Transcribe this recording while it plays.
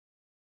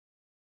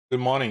Good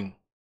morning.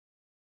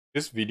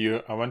 This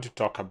video, I want to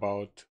talk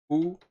about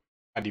who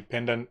a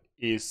dependent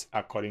is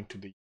according to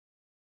the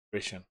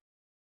immigration.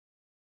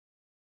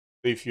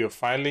 So if you're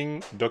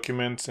filing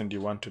documents and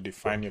you want to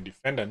define your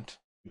dependent,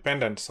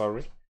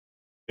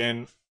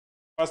 then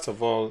first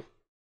of all,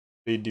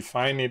 they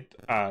define it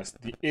as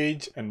the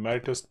age and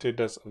marital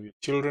status of your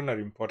children are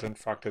important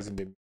factors in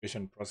the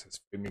immigration process.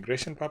 For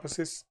immigration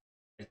purposes,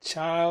 a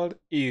child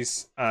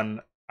is an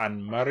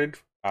unmarried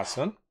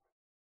person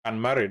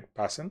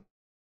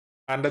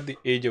under the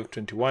age of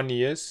 21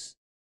 years,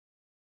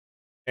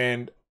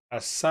 and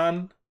a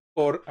son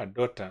or a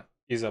daughter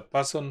is a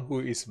person who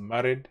is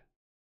married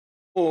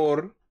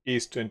or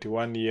is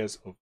 21 years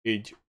of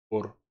age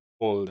or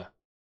older.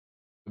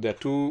 There are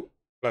two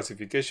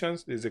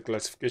classifications. There's a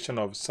classification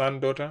of son,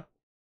 daughter,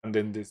 and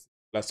then this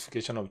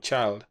classification of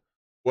child.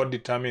 What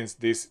determines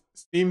this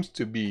seems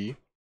to be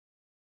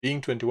being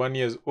 21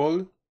 years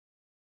old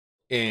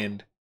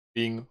and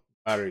being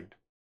married.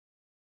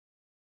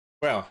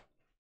 Well,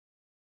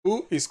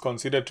 who is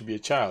considered to be a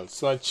child?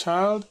 So a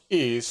child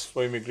is,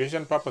 for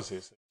immigration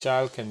purposes, a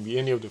child can be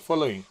any of the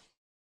following.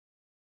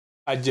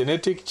 A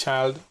genetic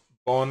child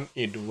born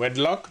in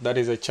wedlock, that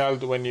is a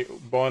child when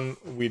you born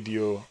with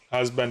your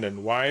husband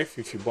and wife.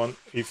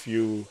 If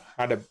you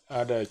had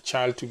a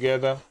child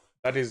together,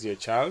 that is your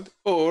child.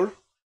 Or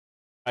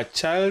a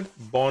child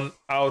born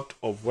out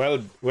of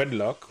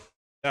wedlock.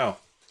 Now,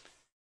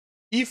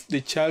 if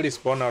the child is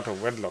born out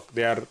of wedlock,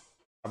 there are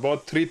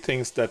about three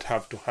things that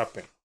have to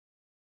happen.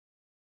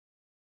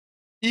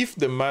 If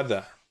the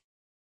mother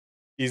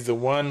is the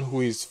one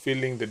who is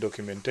filling the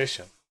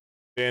documentation,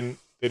 then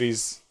there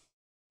is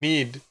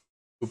need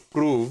to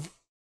prove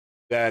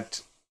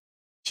that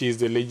she is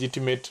the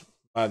legitimate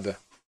mother.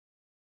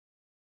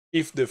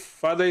 If the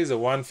father is the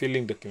one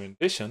filling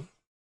documentation,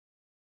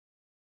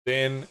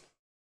 then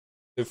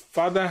the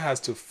father has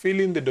to fill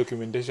in the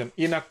documentation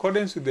in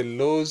accordance with the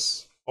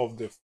laws of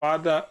the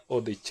father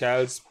or the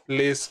child's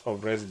place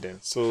of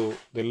residence. So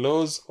the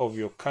laws of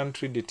your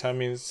country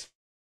determines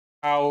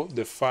how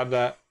the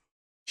father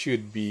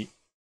should be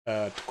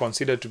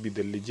considered to be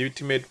the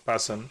legitimate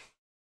person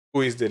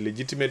who is the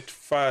legitimate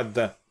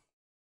father.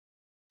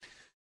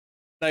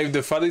 Now, if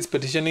the father is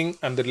petitioning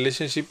and the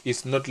relationship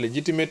is not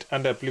legitimate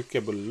under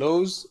applicable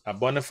laws, a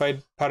bona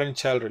fide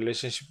parent-child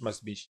relationship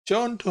must be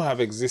shown to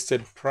have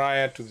existed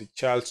prior to the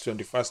child's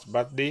 21st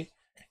birthday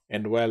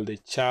and while the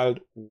child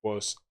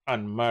was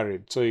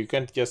unmarried. So you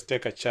can't just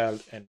take a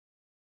child and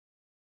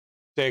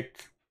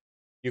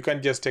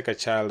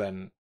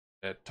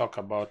talk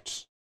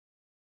about,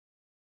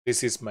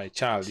 this is my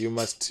child. You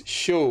must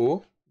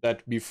show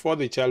that before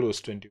the child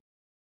was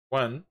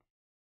 21,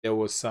 there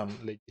was some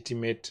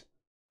legitimate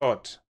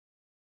thought.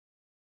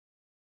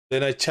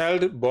 Then a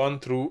child born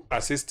through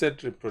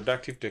assisted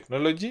reproductive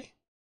technology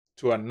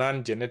to a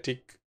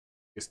non-genetic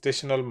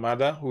gestational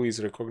mother who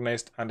is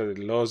recognized under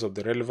the laws of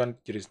the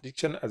relevant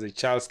jurisdiction as a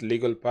child's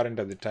legal parent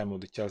at the time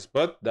of the child's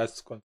birth, that's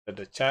considered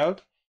a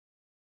child.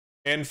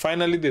 And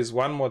finally, there's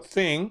one more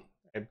thing.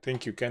 I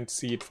think you can't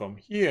see it from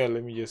here.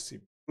 Let me just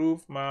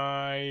improve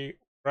my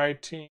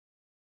writing.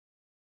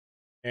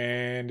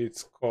 And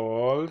it's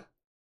called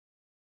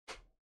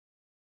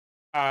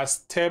a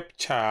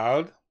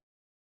stepchild.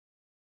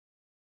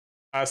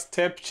 A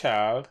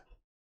stepchild,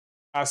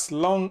 as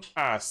long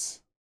as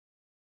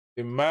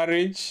the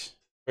marriage,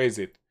 where is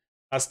it?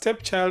 A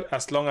stepchild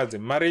as long as the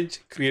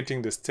marriage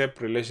creating the step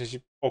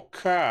relationship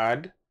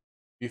occurred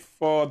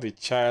before the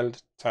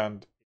child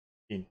turned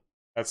 18.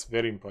 That's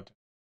very important.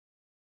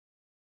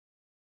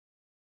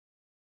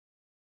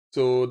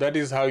 So that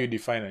is how you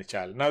define a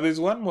child. Now there's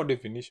one more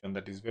definition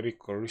that is very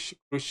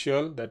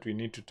crucial that we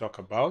need to talk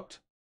about,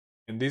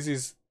 and this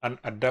is an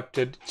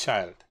adopted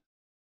child.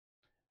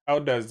 How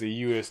does the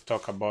US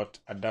talk about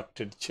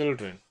adopted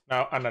children?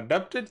 Now, an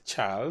adopted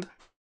child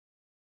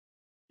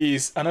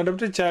is an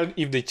adopted child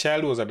if the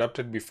child was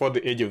adopted before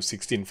the age of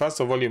 16. First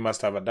of all, you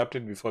must have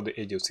adopted before the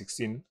age of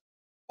 16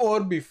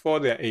 or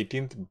before their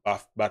 18th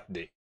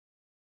birthday.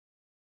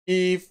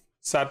 If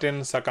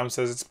certain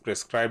circumstances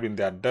prescribed in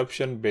the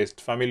adoption-based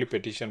family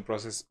petition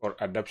process or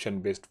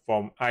adoption-based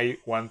Form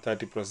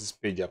I-130 process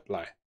page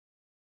apply.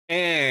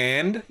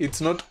 And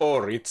it's not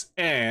or, it's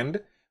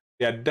and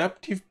the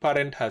adoptive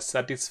parent has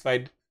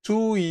satisfied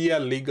 2-year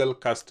legal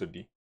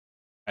custody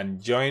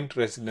and joint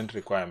resident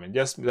requirement.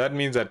 Just that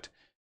means that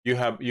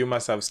you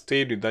must have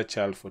stayed with that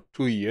child for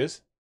 2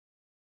 years,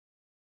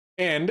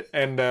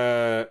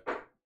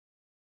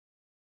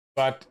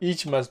 but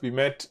each must be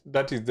met.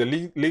 That is,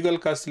 the legal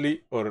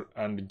custody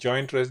and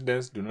joint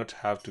residence do not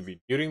have to be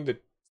during the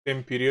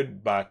same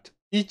period, but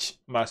each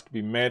must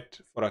be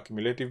met for a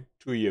cumulative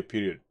 2-year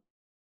period.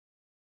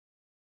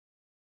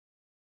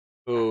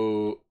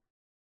 So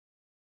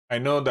I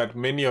know that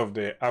many of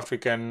the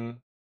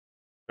African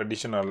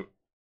traditional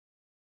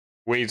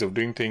ways of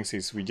doing things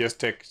is we just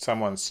take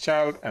someone's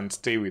child and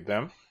stay with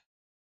them.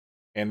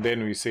 And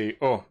then we say,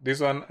 oh, this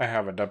one I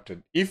have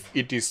adopted. If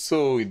it is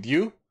so with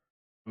you,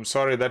 I'm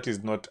sorry, that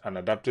is not an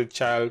adopted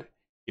child.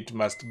 It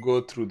must go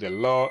through the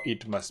law.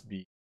 It must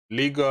be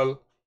legal.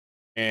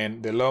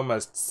 and the law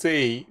must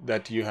say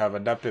that you have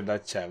adopted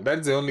that child.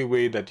 That's the only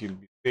way that you'll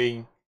be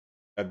saying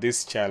that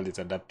this child is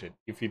adopted.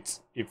 If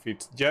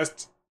it's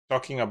just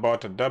talking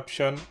about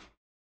adoption,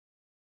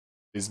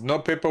 there's no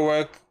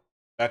paperwork,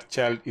 that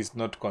child is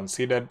not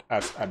considered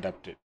as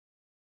adopted.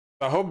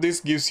 So I hope this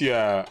gives you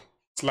a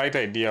slight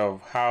idea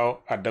of how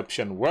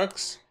adoption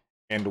works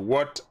and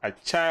what a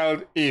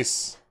child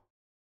is,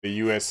 the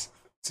US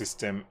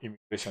system,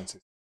 immigration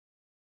system.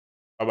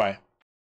 Bye-bye.